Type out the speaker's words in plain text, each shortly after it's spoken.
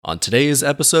On today's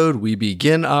episode, we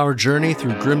begin our journey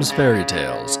through Grimm's fairy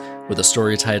tales with a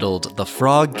story titled The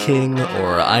Frog King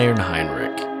or Iron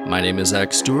Heinrich. My name is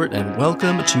Zach Stewart, and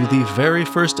welcome to the very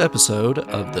first episode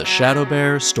of the Shadow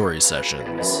Bear Story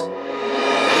Sessions.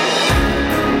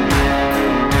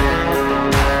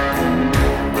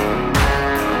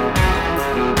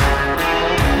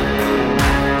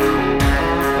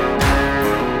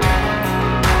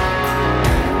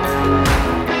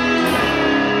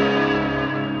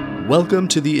 Welcome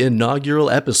to the inaugural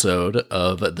episode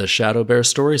of the Shadow Bear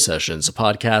Story Sessions, a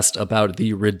podcast about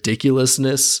the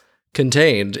ridiculousness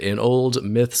contained in old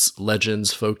myths,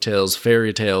 legends, folktales,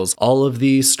 fairy tales, all of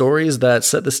the stories that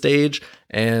set the stage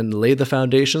and lay the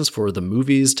foundations for the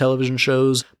movies, television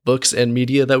shows, books, and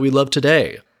media that we love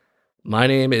today. My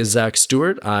name is Zach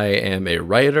Stewart. I am a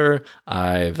writer.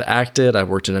 I've acted. I've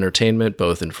worked in entertainment,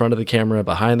 both in front of the camera,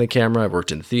 behind the camera. I've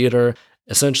worked in theater.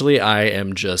 Essentially, I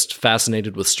am just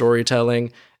fascinated with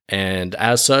storytelling, and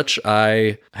as such,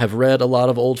 I have read a lot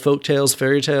of old folktales,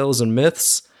 fairy tales, and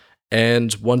myths,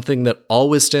 and one thing that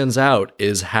always stands out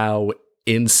is how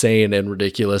insane and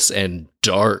ridiculous and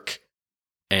dark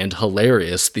and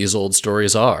hilarious these old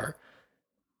stories are.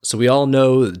 So we all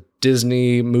know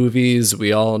Disney movies,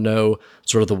 we all know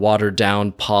sort of the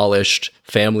watered-down, polished,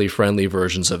 family-friendly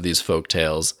versions of these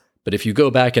folktales, but if you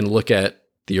go back and look at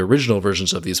the original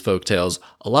versions of these folktales,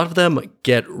 a lot of them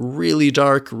get really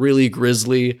dark, really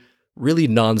grisly, really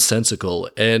nonsensical,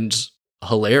 and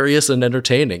hilarious and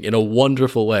entertaining in a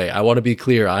wonderful way. I want to be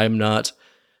clear, I'm not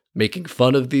making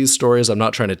fun of these stories. I'm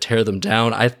not trying to tear them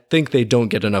down. I think they don't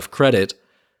get enough credit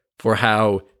for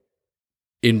how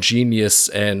ingenious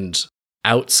and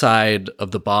outside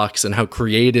of the box and how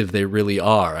creative they really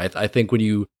are. I think when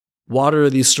you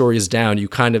water these stories down, you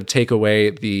kind of take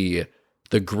away the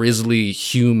grisly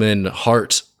human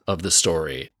heart of the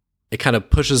story. It kind of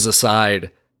pushes aside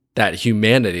that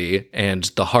humanity and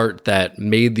the heart that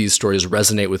made these stories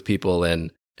resonate with people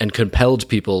and compelled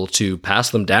people to pass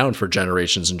them down for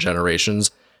generations and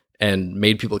generations and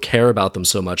made people care about them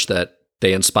so much that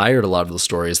they inspired a lot of the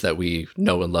stories that we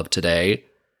know and love today.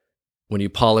 When you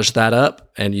polish that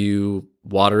up and you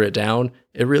water it down,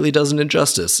 it really does an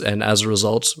injustice, and as a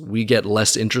result, we get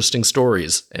less interesting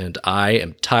stories, and I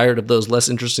am tired of those less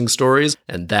interesting stories,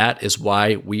 and that is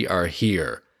why we are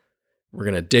here. We're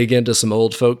going to dig into some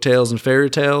old folktales and fairy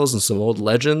tales and some old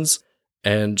legends,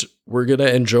 and we're going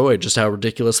to enjoy just how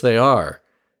ridiculous they are.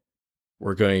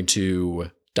 We're going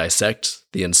to dissect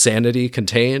the insanity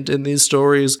contained in these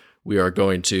stories. We are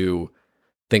going to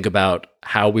think about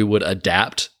how we would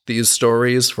adapt these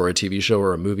stories for a TV show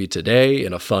or a movie today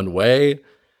in a fun way.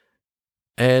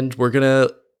 And we're going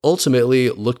to ultimately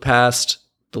look past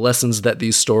the lessons that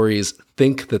these stories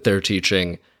think that they're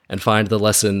teaching and find the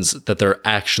lessons that they're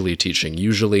actually teaching,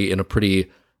 usually in a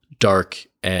pretty dark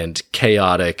and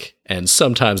chaotic and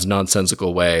sometimes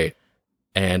nonsensical way.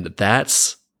 And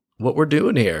that's what we're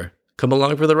doing here. Come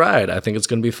along for the ride. I think it's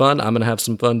going to be fun. I'm going to have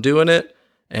some fun doing it.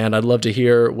 And I'd love to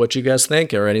hear what you guys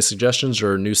think, or any suggestions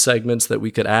or new segments that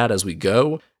we could add as we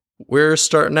go. We're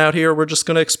starting out here. We're just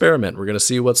going to experiment. We're going to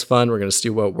see what's fun. We're going to see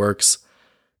what works.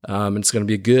 It's going to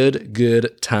be a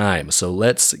good time. So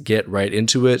let's get right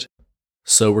into it.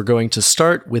 So we're going to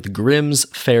start with Grimm's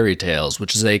Fairy Tales,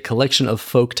 which is a collection of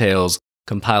folk tales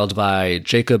compiled by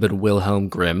Jacob and Wilhelm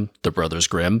Grimm, the brothers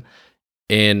Grimm,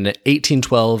 in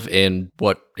 1812 in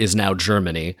what is now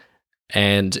Germany.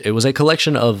 And it was a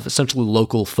collection of essentially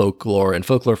local folklore and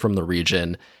folklore from the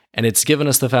region. And it's given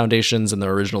us the foundations and the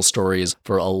original stories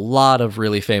for a lot of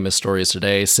really famous stories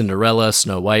today. Cinderella,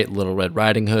 Snow White, Little Red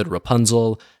Riding Hood,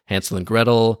 Rapunzel, Hansel and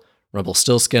Gretel,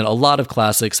 Rumpelstiltskin, a lot of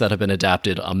classics that have been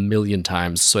adapted a million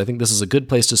times. So I think this is a good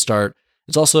place to start.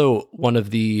 It's also one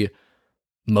of the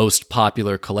most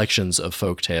popular collections of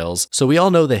folk tales. So we all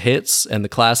know the hits and the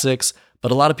classics,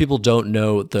 but a lot of people don't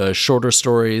know the shorter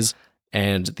stories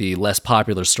and the less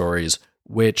popular stories,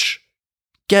 which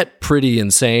get pretty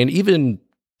insane. Even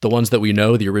the ones that we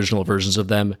know, the original versions of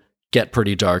them, get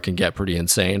pretty dark and get pretty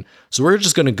insane. So we're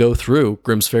just going to go through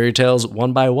Grimm's Fairy Tales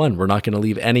one by one. We're not going to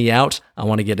leave any out. I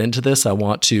want to get into this. I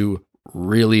want to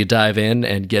really dive in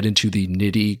and get into the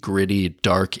nitty-gritty,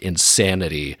 dark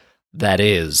insanity that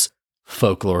is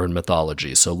folklore and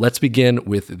mythology. So let's begin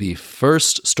with the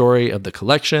first story of the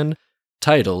collection,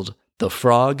 titled The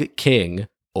Frog King,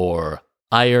 or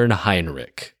Iron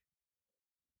Heinrich.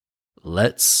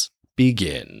 Let's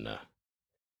begin.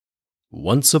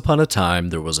 Once upon a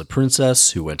time there was a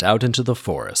princess who went out into the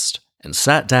forest and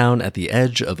sat down at the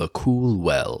edge of a cool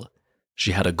well.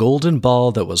 She had a golden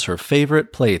ball that was her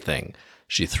favorite plaything.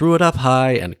 She threw it up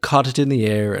high and caught it in the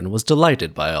air and was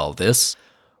delighted by all this.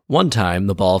 One time,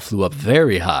 the ball flew up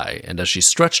very high, and as she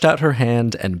stretched out her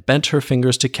hand and bent her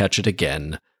fingers to catch it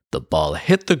again, the ball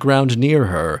hit the ground near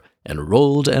her and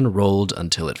rolled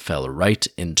until it fell right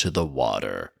into the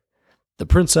water. The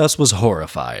princess was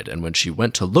horrified, and when she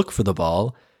went to look for the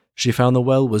ball, she found the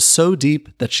well was so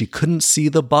deep that she couldn't see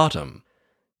the bottom.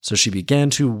 So she began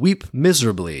to weep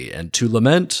miserably and to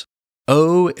lament,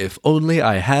 "Oh, if only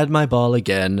I had my ball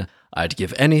again, I'd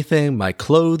give anything, my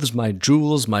clothes, my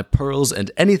jewels, my pearls, and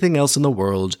anything else in the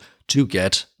world to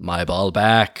get my ball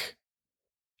back."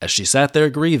 As she sat there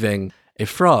grieving, a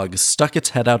frog stuck its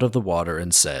head out of the water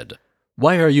and said,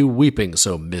 "Why are you weeping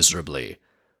so miserably?"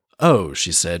 "Oh,"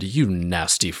 she said, "you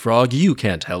nasty frog, you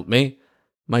can't help me.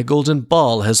 My golden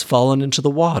ball has fallen into the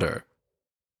water."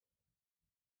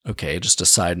 Okay, just a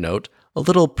side note, a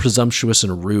little presumptuous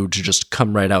and rude to just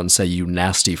come right out and say, "You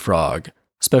nasty frog,"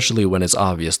 especially when it's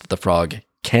obvious that the frog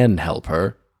can help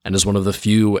her and is one of the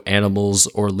few animals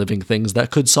or living things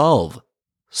that could solve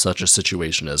such a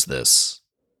situation as this.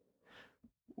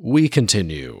 We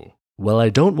continue. "Well, I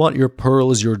don't want your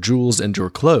pearls, your jewels, and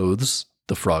your clothes,"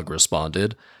 the frog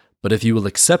responded, "but if you will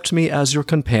accept me as your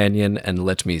companion and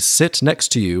let me sit next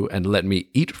to you and let me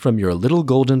eat from your little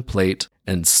golden plate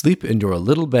and sleep in your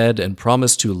little bed and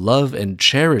promise to love and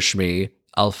cherish me,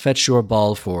 I'll fetch your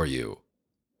ball for you."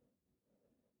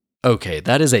 Okay,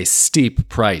 that is a steep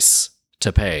price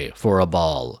to pay for a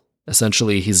ball.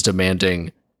 Essentially, he's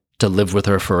demanding to live with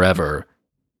her forever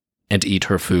and eat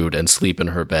her food and sleep in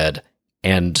her bed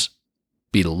and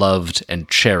be loved and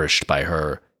cherished by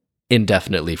her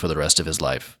indefinitely for the rest of his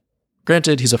life.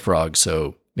 Granted, he's a frog,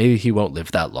 so maybe he won't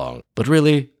live that long. But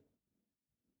really,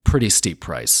 pretty steep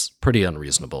price. Pretty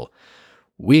unreasonable.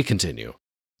 We continue.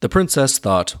 The princess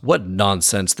thought, "What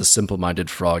nonsense the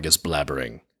simple-minded frog is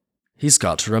blabbering. He's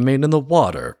got to remain in the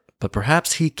water, but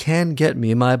perhaps he can get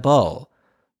me my ball.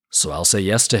 So I'll say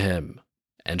yes to him."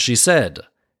 And she said,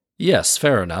 "Yes,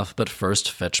 fair enough, but first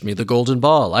fetch me the golden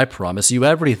ball. I promise you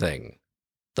everything."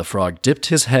 The frog dipped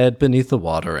his head beneath the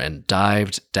water and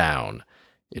dived down.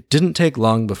 It didn't take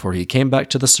long before he came back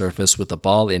to the surface with the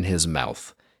ball in his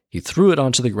mouth. He threw it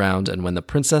onto the ground, and when the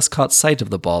princess caught sight of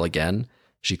the ball again,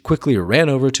 she quickly ran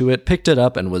over to it, picked it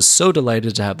up, and was so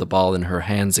delighted to have the ball in her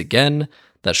hands again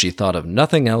that she thought of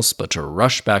nothing else but to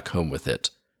rush back home with it.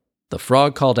 The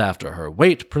frog called after her,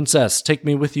 "Wait, princess, take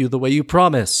me with you the way you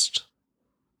promised."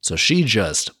 So she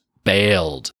just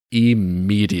bailed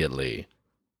immediately.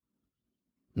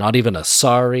 Not even a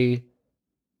sorry,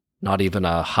 not even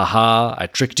a haha, I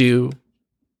tricked you,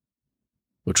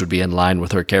 which would be in line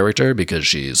with her character because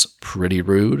she's pretty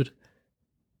rude.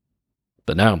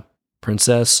 But no,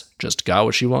 princess just got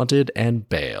what she wanted and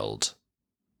bailed.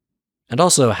 And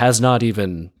also has not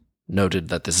even noted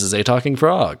that this is a talking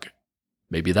frog.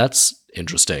 Maybe that's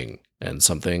interesting and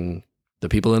something the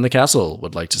people in the castle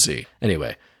would like to see.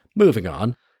 Anyway, moving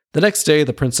on. The next day,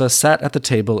 the princess sat at the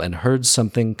table and heard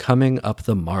something coming up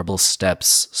the marble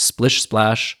steps. Splish,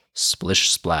 splash, splish,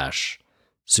 splash.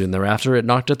 Soon thereafter, it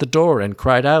knocked at the door and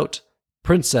cried out,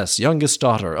 "Princess, youngest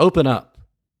daughter, open up."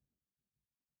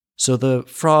 So the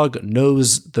frog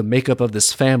knows the makeup of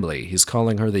this family. He's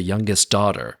calling her the youngest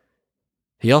daughter.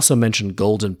 He also mentioned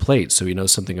golden plate, so he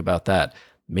knows something about that.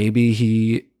 Maybe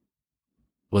he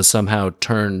was somehow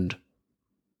turned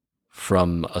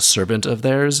from a servant of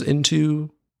theirs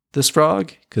into this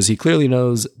frog, because he clearly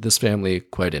knows this family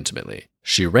quite intimately.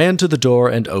 She ran to the door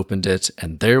and opened it,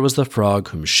 and there was the frog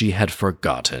whom she had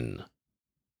forgotten.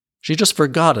 She just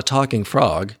forgot a talking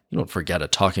frog. You don't forget a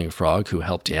talking frog who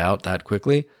helped you out that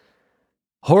quickly.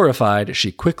 Horrified,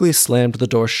 she quickly slammed the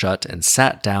door shut and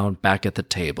sat down back at the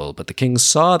table, but the king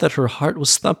saw that her heart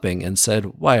was thumping and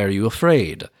said, "Why are you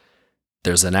afraid?"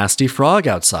 "There's a nasty frog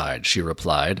outside," she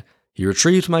replied. "He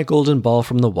retrieved my golden ball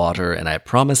from the water, and I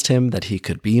promised him that he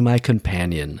could be my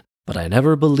companion. But I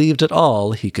never believed at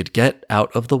all he could get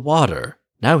out of the water.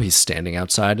 Now he's standing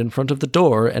outside in front of the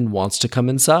door and wants to come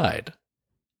inside."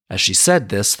 As she said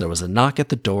this, there was a knock at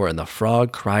the door, and the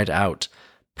frog cried out,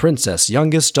 "Princess,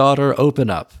 youngest daughter, open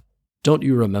up. Don't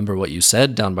you remember what you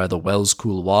said down by the well's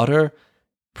cool water?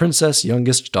 Princess,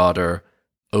 youngest daughter,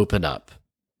 open up."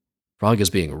 Frog is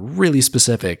being really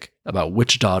specific about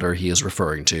which daughter he is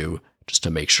referring to, just to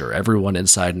make sure everyone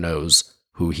inside knows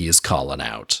who he is calling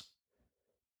out.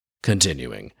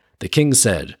 Continuing, the king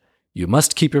said, "You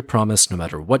must keep your promise no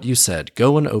matter what you said.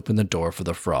 Go and open the door for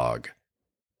the frog."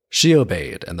 She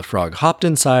obeyed, and the frog hopped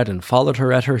inside and followed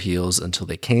her at her heels until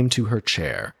they came to her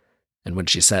chair. And when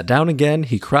she sat down again,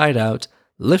 he cried out,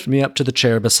 "Lift me up to the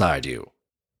chair beside you."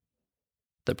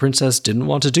 The princess didn't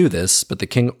want to do this, but the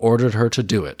king ordered her to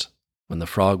do it. When the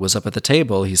frog was up at the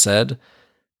table, he said,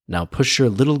 Now push your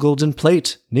little golden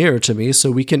plate nearer to me so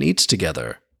we can eat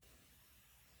together.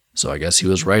 So I guess he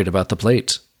was right about the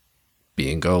plate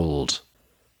being gold.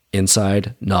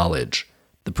 Inside, knowledge.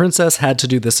 The princess had to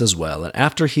do this as well, and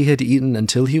after he had eaten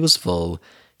until he was full,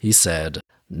 he said,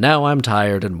 "Now I'm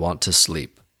tired and want to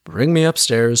sleep. Bring me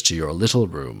upstairs to your little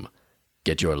room.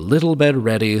 Get your little bed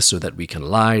ready so that we can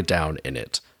lie down in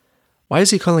it." Why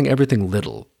is he calling everything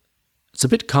little? It's a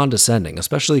bit condescending,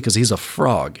 especially because he's a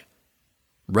frog.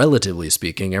 Relatively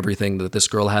speaking, everything that this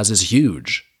girl has is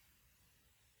huge.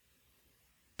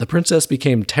 The princess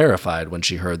became terrified when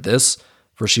she heard this,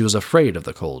 for she was afraid of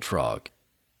the cold frog.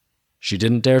 She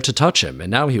didn't dare to touch him, and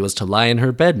now he was to lie in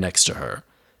her bed next to her.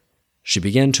 She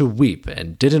began to weep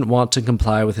and didn't want to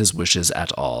comply with his wishes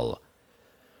at all.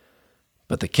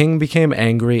 But the king became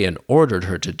angry and ordered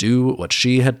her to do what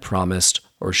she had promised,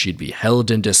 or she'd be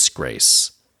held in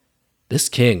disgrace. This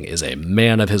king is a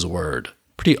man of his word.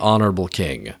 Pretty honorable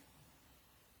king.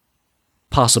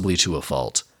 Possibly to a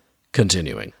fault.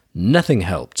 Continuing. Nothing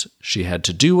helped. She had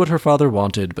to do what her father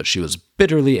wanted, but she was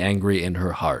bitterly angry in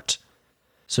her heart.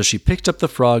 So she picked up the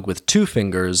frog with 2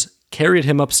 fingers, carried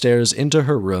him upstairs into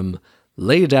her room,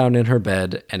 lay down in her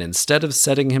bed, and instead of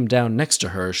setting him down next to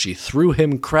her, she threw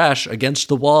him crash against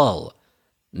the wall.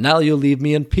 "Now you'll leave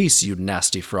me in peace, you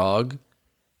nasty frog,"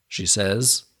 she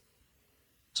says.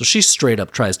 So she straight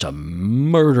up tries to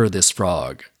murder this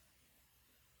frog.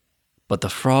 But the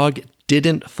frog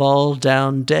didn't fall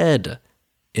down dead.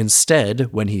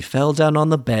 Instead, when he fell down on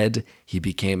the bed, he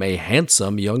became a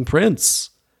handsome young prince.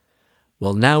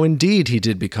 Well, now indeed he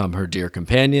did become her dear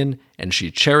companion, and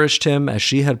she cherished him as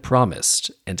she had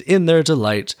promised, and in their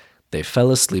delight, they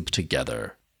fell asleep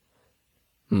together.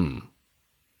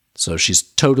 So she's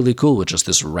totally cool with just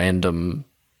this random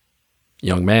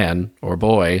young man, or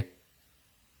boy,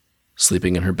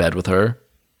 sleeping in her bed with her.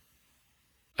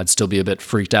 I'd still be a bit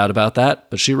freaked out about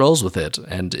that, but she rolls with it,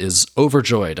 and is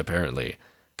overjoyed, apparently.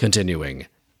 Continuing.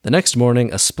 The next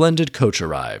morning, a splendid coach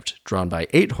arrived, drawn by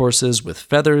 8 horses with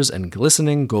feathers and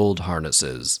glistening gold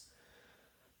harnesses.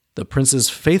 The prince's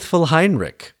faithful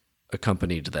Heinrich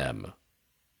accompanied them.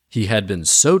 He had been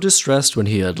so distressed when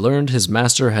he had learned his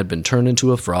master had been turned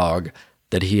into a frog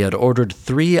that he had ordered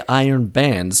 3 iron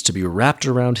bands to be wrapped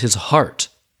around his heart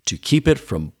to keep it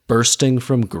from bursting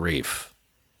from grief.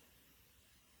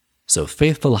 So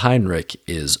faithful Heinrich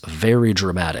is very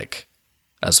dramatic,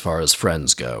 as far as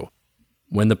friends go.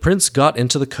 When the prince got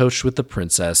into the coach with the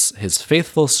princess, his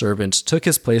faithful servant took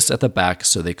his place at the back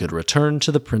so they could return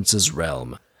to the prince's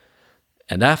realm.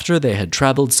 And after they had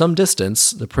traveled some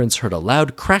distance, the prince heard a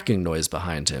loud cracking noise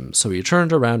behind him, so he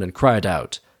turned around and cried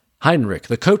out, "Heinrich,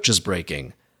 the coach is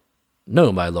breaking."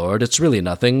 "No, my lord, it's really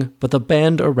nothing but the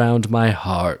band around my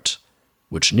heart,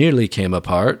 which nearly came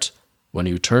apart when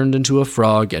you turned into a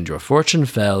frog and your fortune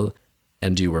fell,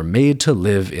 and you were made to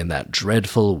live in that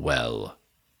dreadful well."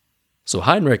 So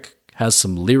Heinrich has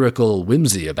some lyrical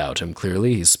whimsy about him,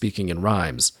 clearly. He's speaking in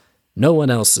rhymes. No one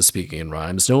else is speaking in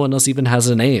rhymes. No one else even has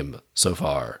a name so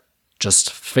far.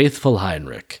 Just faithful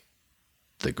Heinrich,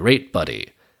 the great buddy.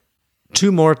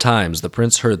 2 more times the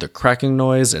prince heard the cracking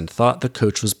noise and thought the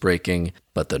coach was breaking,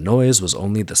 but the noise was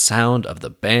only the sound of the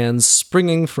bands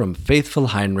springing from faithful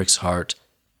Heinrich's heart,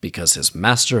 because his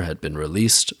master had been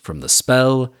released from the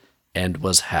spell and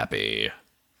was happy.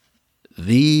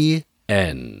 The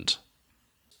end.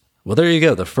 Well, there you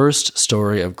go, the first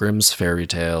story of Grimm's fairy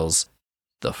tales,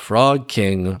 The Frog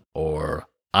King, or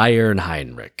Iron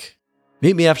Heinrich.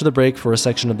 Meet me after the break for a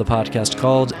section of the podcast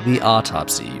called The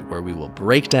Autopsy, where we will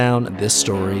break down this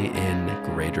story in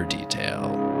greater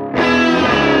detail.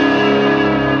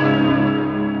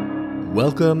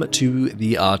 Welcome to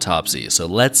The Autopsy, so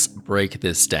let's break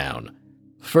this down.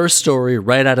 First story,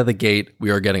 right out of the gate, we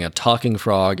are getting a talking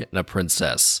frog and a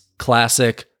princess.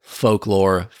 Classic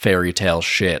folklore, fairy tale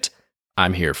shit.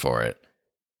 I'm here for it.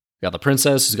 We got the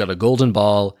princess who's got a golden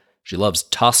ball. She loves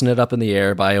tossing it up in the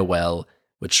air by a well,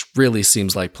 which really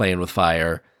seems like playing with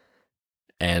fire.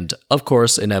 And, of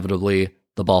course, inevitably,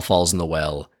 the ball falls in the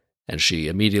well, and she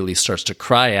immediately starts to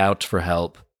cry out for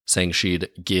help, saying she'd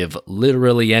give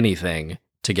literally anything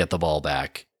to get the ball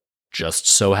back. Just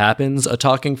so happens a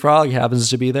talking frog happens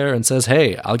to be there and says,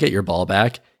 "Hey, I'll get your ball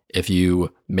back if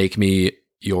you make me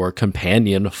your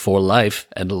companion for life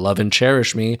and love and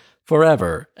cherish me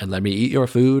forever and let me eat your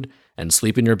food and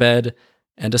sleep in your bed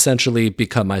and essentially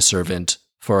become my servant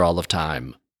for all of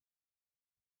time."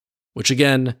 Which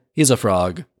again, he's a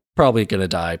frog, probably gonna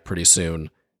die pretty soon,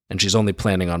 and she's only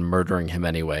planning on murdering him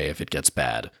anyway if it gets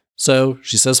bad. So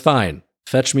she says, "Fine,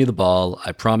 fetch me the ball,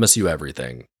 I promise you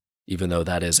everything," even though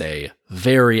that is a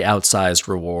very outsized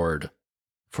reward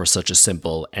for such a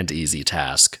simple and easy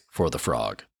task for the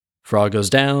frog. Frog goes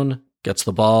down, gets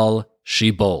the ball, she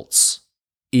bolts.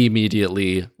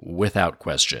 Immediately, without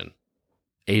question.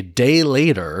 A day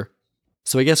later,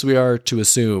 so I guess we are to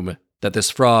assume that this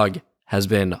frog has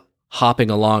been hopping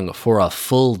along for a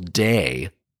full day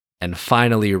and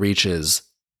finally reaches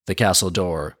the castle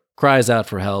door, cries out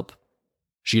for help.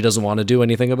 She doesn't want to do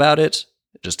anything about it,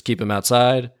 just keep him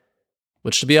outside,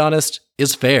 which, to be honest,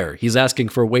 is fair. He's asking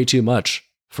for way too much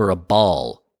for a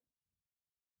ball.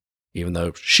 Even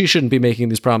though she shouldn't be making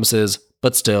these promises,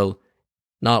 but still,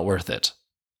 not worth it.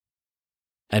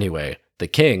 Anyway, the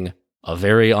king, a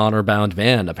very honor-bound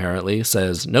man apparently,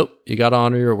 says, nope, you gotta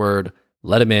honor your word,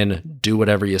 let him in, do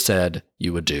whatever you said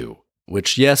you would do.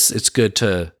 Which, yes, it's good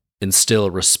to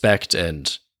instill respect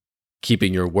and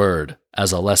keeping your word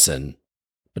as a lesson,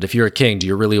 but if you're a king, do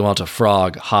you really want a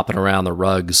frog hopping around the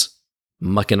rugs,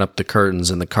 mucking up the curtains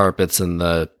and the carpets and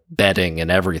the bedding and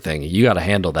everything? You gotta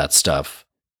handle that stuff.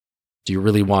 Do you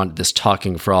really want this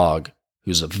talking frog,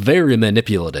 who's very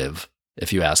manipulative,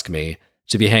 if you ask me,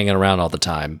 to be hanging around all the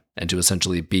time and to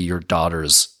essentially be your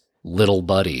daughter's little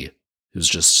buddy who's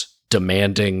just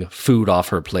demanding food off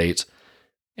her plate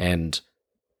and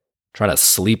trying to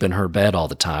sleep in her bed all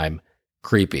the time?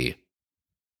 Creepy.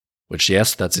 Which,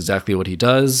 yes, that's exactly what he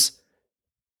does.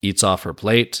 Eats off her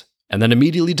plate and then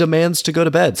immediately demands to go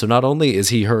to bed. So not only is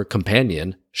he her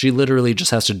companion, she literally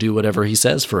just has to do whatever he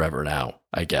says forever now,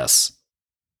 I guess.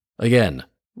 Again,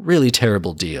 really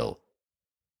terrible deal.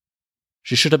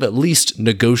 She should have at least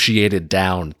negotiated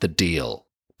down the deal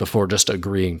before just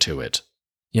agreeing to it.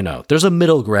 You know, there's a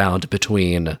middle ground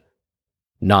between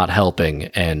not helping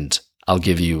and I'll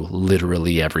give you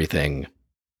literally everything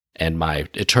and my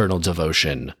eternal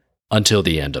devotion until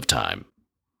the end of time.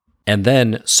 And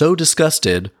then, so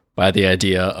disgusted by the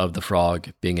idea of the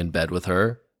frog being in bed with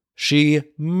her, she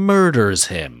murders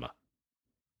him.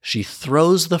 She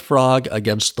throws the frog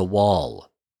against the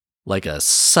wall like a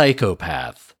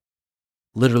psychopath.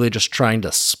 Literally just trying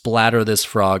to splatter this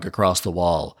frog across the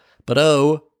wall. But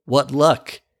oh, what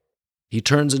luck! He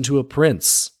turns into a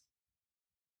prince.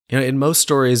 You know, in most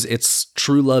stories, it's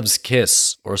true love's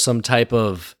kiss or some type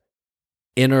of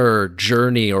inner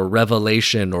journey or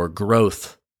revelation or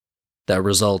growth that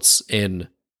results in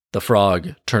the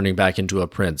frog turning back into a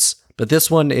prince. But this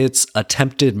one, it's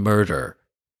attempted murder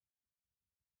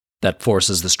that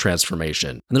forces this transformation.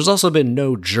 And there's also been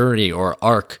no journey or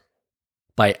arc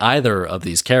by either of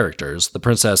these characters. The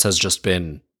princess has just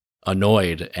been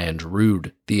annoyed and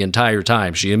rude the entire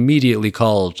time. She immediately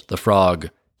called the frog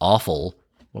awful.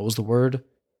 What was the word?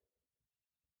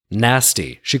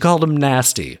 Nasty. She called him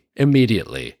nasty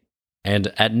immediately.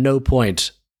 And at no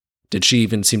point did she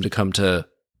even seem to come to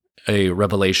a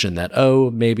revelation that, oh,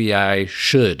 maybe I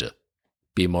should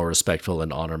be more respectful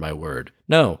and honor my word.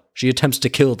 No, she attempts to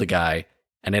kill the guy,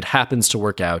 and it happens to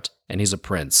work out, and he's a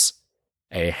prince.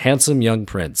 A handsome young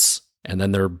prince, and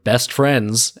then they're best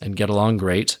friends and get along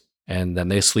great, and then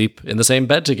they sleep in the same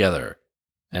bed together,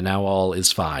 and now all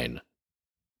is fine.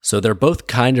 So they're both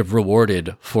kind of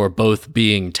rewarded for both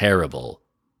being terrible.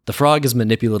 The frog is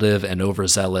manipulative and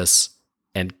overzealous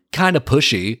and kind of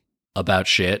pushy about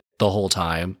shit the whole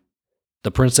time.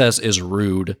 The princess is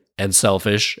rude and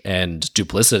selfish and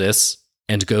duplicitous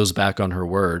and goes back on her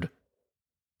word.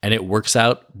 And it works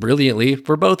out brilliantly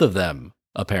for both of them,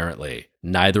 apparently.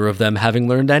 Neither of them having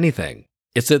learned anything.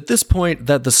 It's at this point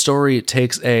that the story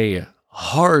takes a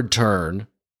hard turn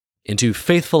into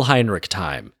faithful Heinrich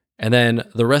time. And then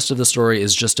the rest of the story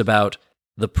is just about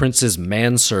the prince's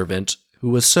manservant who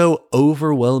was so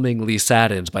overwhelmingly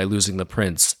saddened by losing the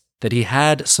prince that he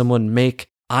had someone make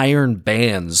iron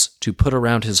bands to put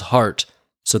around his heart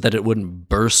so that it wouldn't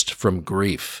burst from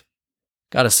grief.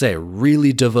 Gotta say,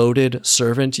 really devoted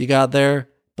servant you got there,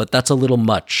 but that's a little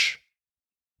much.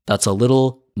 That's a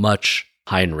little much,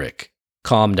 Heinrich.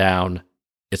 Calm down.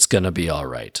 It's gonna be all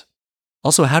right.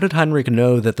 Also, how did Heinrich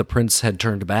know that the prince had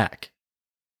turned back?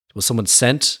 Was someone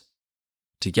sent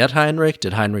to get Heinrich?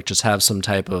 Did Heinrich just have some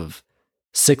type of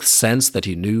sixth sense that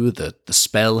he knew that the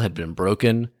spell had been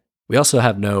broken? We also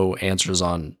have no answers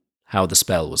on how the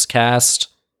spell was cast,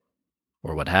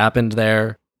 or what happened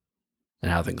there,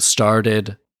 and how things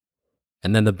started.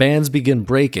 And then the bands begin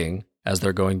breaking as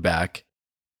they're going back.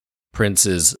 Prince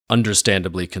is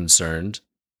understandably concerned,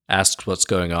 asks what's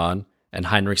going on, and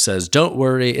Heinrich says, "Don't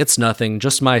worry, it's nothing,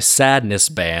 just my sadness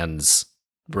bands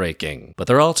breaking." But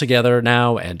they're all together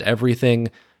now, and everything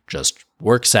just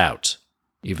works out,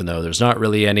 even though there's not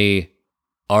really any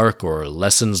arc or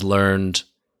lessons learned.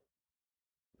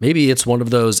 Maybe it's one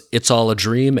of those "it's all a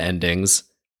dream" endings,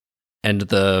 and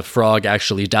the frog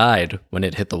actually died when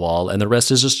it hit the wall, and the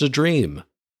rest is just a dream.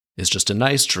 is just a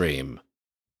nice dream.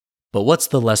 But what's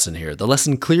the lesson here? The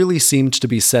lesson clearly seemed to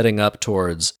be setting up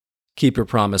towards keep your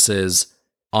promises,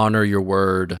 honor your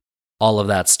word, all of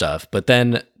that stuff. But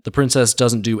then the princess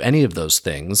doesn't do any of those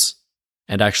things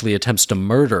and actually attempts to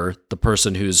murder the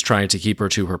person who's trying to keep her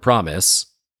to her promise.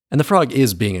 And the frog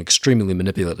is being extremely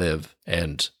manipulative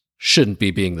and shouldn't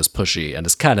be being this pushy and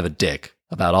is kind of a dick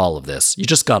about all of this. You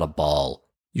just got a ball.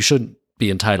 You shouldn't be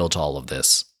entitled to all of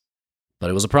this. But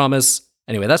it was a promise.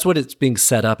 Anyway, that's what it's being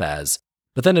set up as.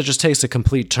 But then it just takes a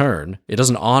complete turn. It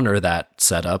doesn't honor that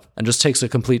setup and just takes a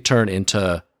complete turn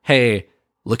into, hey,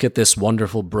 look at this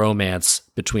wonderful bromance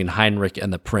between Heinrich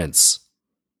and the prince.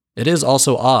 It is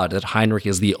also odd that Heinrich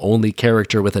is the only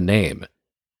character with a name.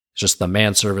 It's just the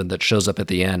manservant that shows up at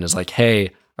the end is like,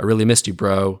 hey, I really missed you,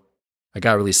 bro. I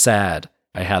got really sad.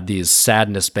 I had these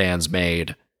sadness bands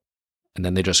made, and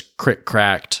then they just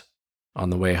cracked on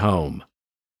the way home.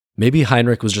 Maybe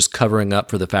Heinrich was just covering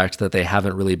up for the fact that they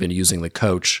haven't really been using the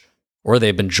coach, or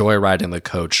they've been joyriding the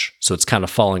coach, so it's kind of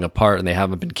falling apart and they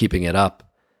haven't been keeping it up,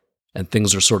 and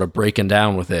things are sort of breaking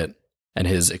down with it. And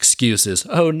his excuse is,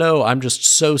 oh no, I'm just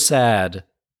so sad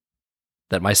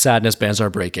that my sadness bands are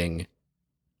breaking.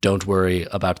 Don't worry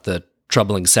about the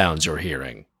troubling sounds you're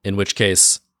hearing. In which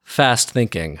case, fast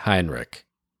thinking, Heinrich.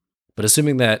 But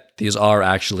assuming that these are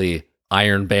actually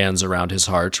iron bands around his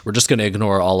heart, we're just going to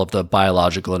ignore all of the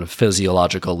biological and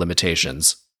physiological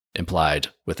limitations implied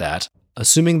with that.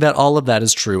 Assuming that all of that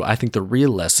is true, I think the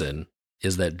real lesson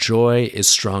is that joy is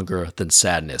stronger than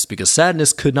sadness, because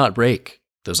sadness could not break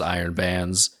those iron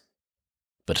bands.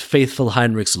 But faithful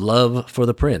Heinrich's love for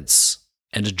the prince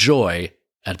and joy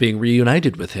at being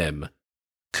reunited with him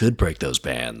could break those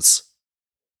bands.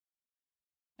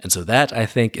 And so that, I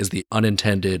think, is the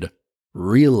unintended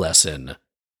real lesson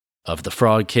of the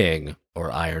Frog King,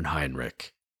 or Iron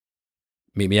Heinrich.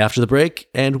 Meet me after the break,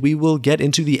 and we will get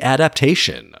into the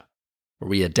adaptation, where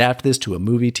we adapt this to a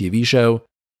movie, TV show,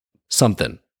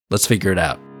 something. Let's figure it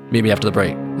out. Meet me after the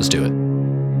break. Let's do it.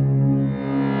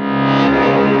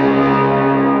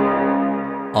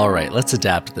 All right, let's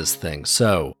adapt this thing.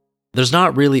 So, there's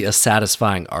not really a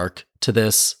satisfying arc to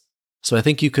this, so I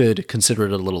think you could consider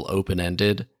it a little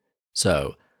open-ended.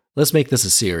 So, let's make this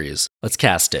a series. Let's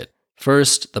cast it.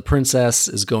 First, the princess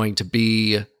is going to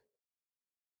be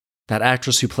that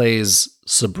actress who plays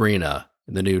Sabrina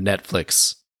in the new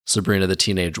Netflix Sabrina the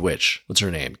Teenage Witch. What's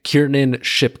her name? Kiernan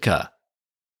Shipka.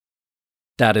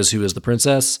 That is who is the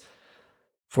princess.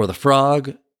 For the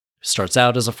frog, starts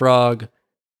out as a frog,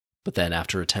 but then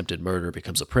after attempted murder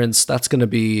becomes a prince. That's going to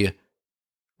be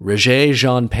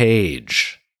Regé-Jean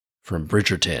Page from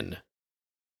Bridgerton.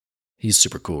 He's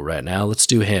super cool right now. Let's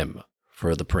do him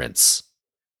for the prince.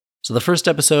 So the first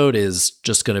episode is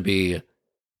just going to be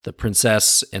the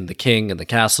princess and the king in the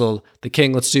castle. The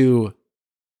king, let's do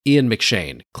Ian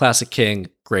McShane. Classic king,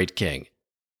 great king.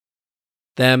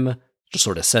 Them just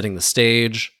sort of setting the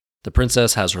stage. The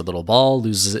princess has her little ball,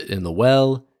 loses it in the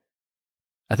well.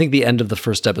 I think the end of the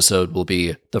first episode will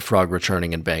be the frog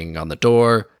returning and banging on the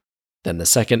door. Then the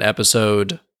second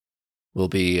episode will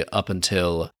be up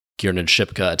until Kiernan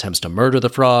Shipka attempts to murder the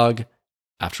frog,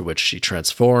 after which she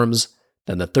transforms.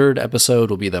 Then the third episode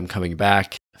will be them coming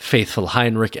back. Faithful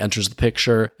Heinrich enters the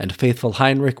picture, and Faithful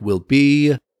Heinrich will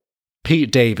be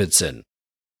Pete Davidson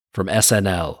from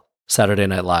SNL, Saturday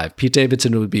Night Live. Pete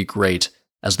Davidson would be great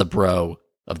as the bro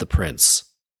of the prince.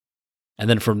 And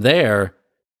then from there,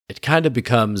 it kind of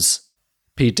becomes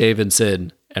Pete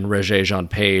Davidson and Regé-Jean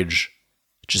Page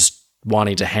just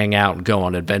wanting to hang out and go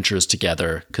on adventures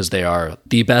together because they are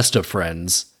the best of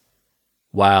friends,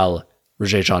 while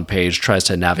Regé-Jean Page tries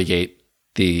to navigate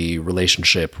the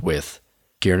relationship with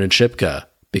Kiernan Shipka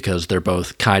because they're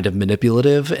both kind of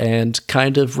manipulative and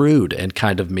kind of rude and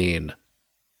kind of mean.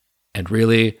 And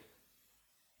really,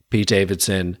 Pete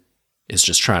Davidson is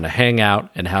just trying to hang out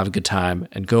and have a good time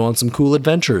and go on some cool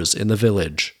adventures in the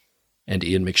village. And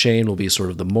Ian McShane will be sort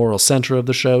of the moral center of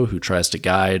the show who tries to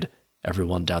guide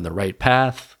everyone down the right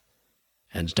path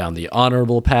and down the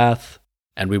honorable path.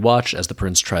 And we watch as the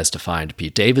prince tries to find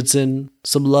Pete Davidson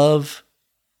some love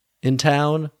in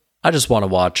town. I just want to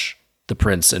watch the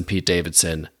prince and Pete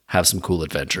Davidson have some cool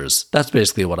adventures. That's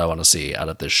basically what I want to see out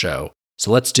of this show.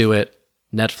 So let's do it.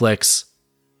 Netflix,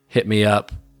 hit me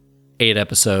up. 8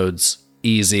 episodes,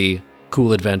 easy,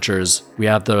 cool adventures. We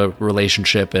have the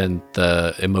relationship and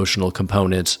the emotional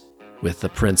component with the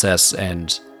princess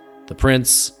and the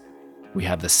prince. We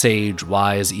have the sage,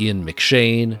 wise Ian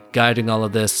McShane guiding all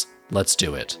of this. Let's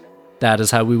do it. That is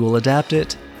how we will adapt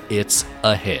it. It's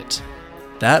a hit.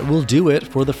 That will do it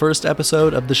for the first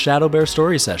episode of the Shadow Bear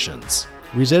Story Sessions.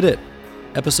 We did it.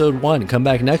 Episode 1. Come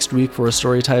back next week for a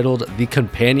story titled The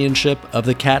Companionship of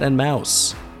the Cat and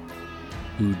Mouse,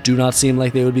 who do not seem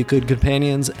like they would be good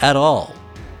companions at all.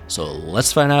 So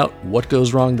let's find out what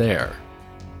goes wrong there.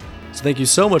 So thank you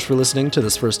so much for listening to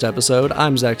this first episode.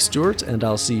 I'm Zach Stewart, and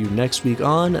I'll see you next week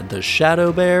on the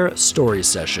Shadow Bear Story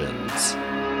Sessions.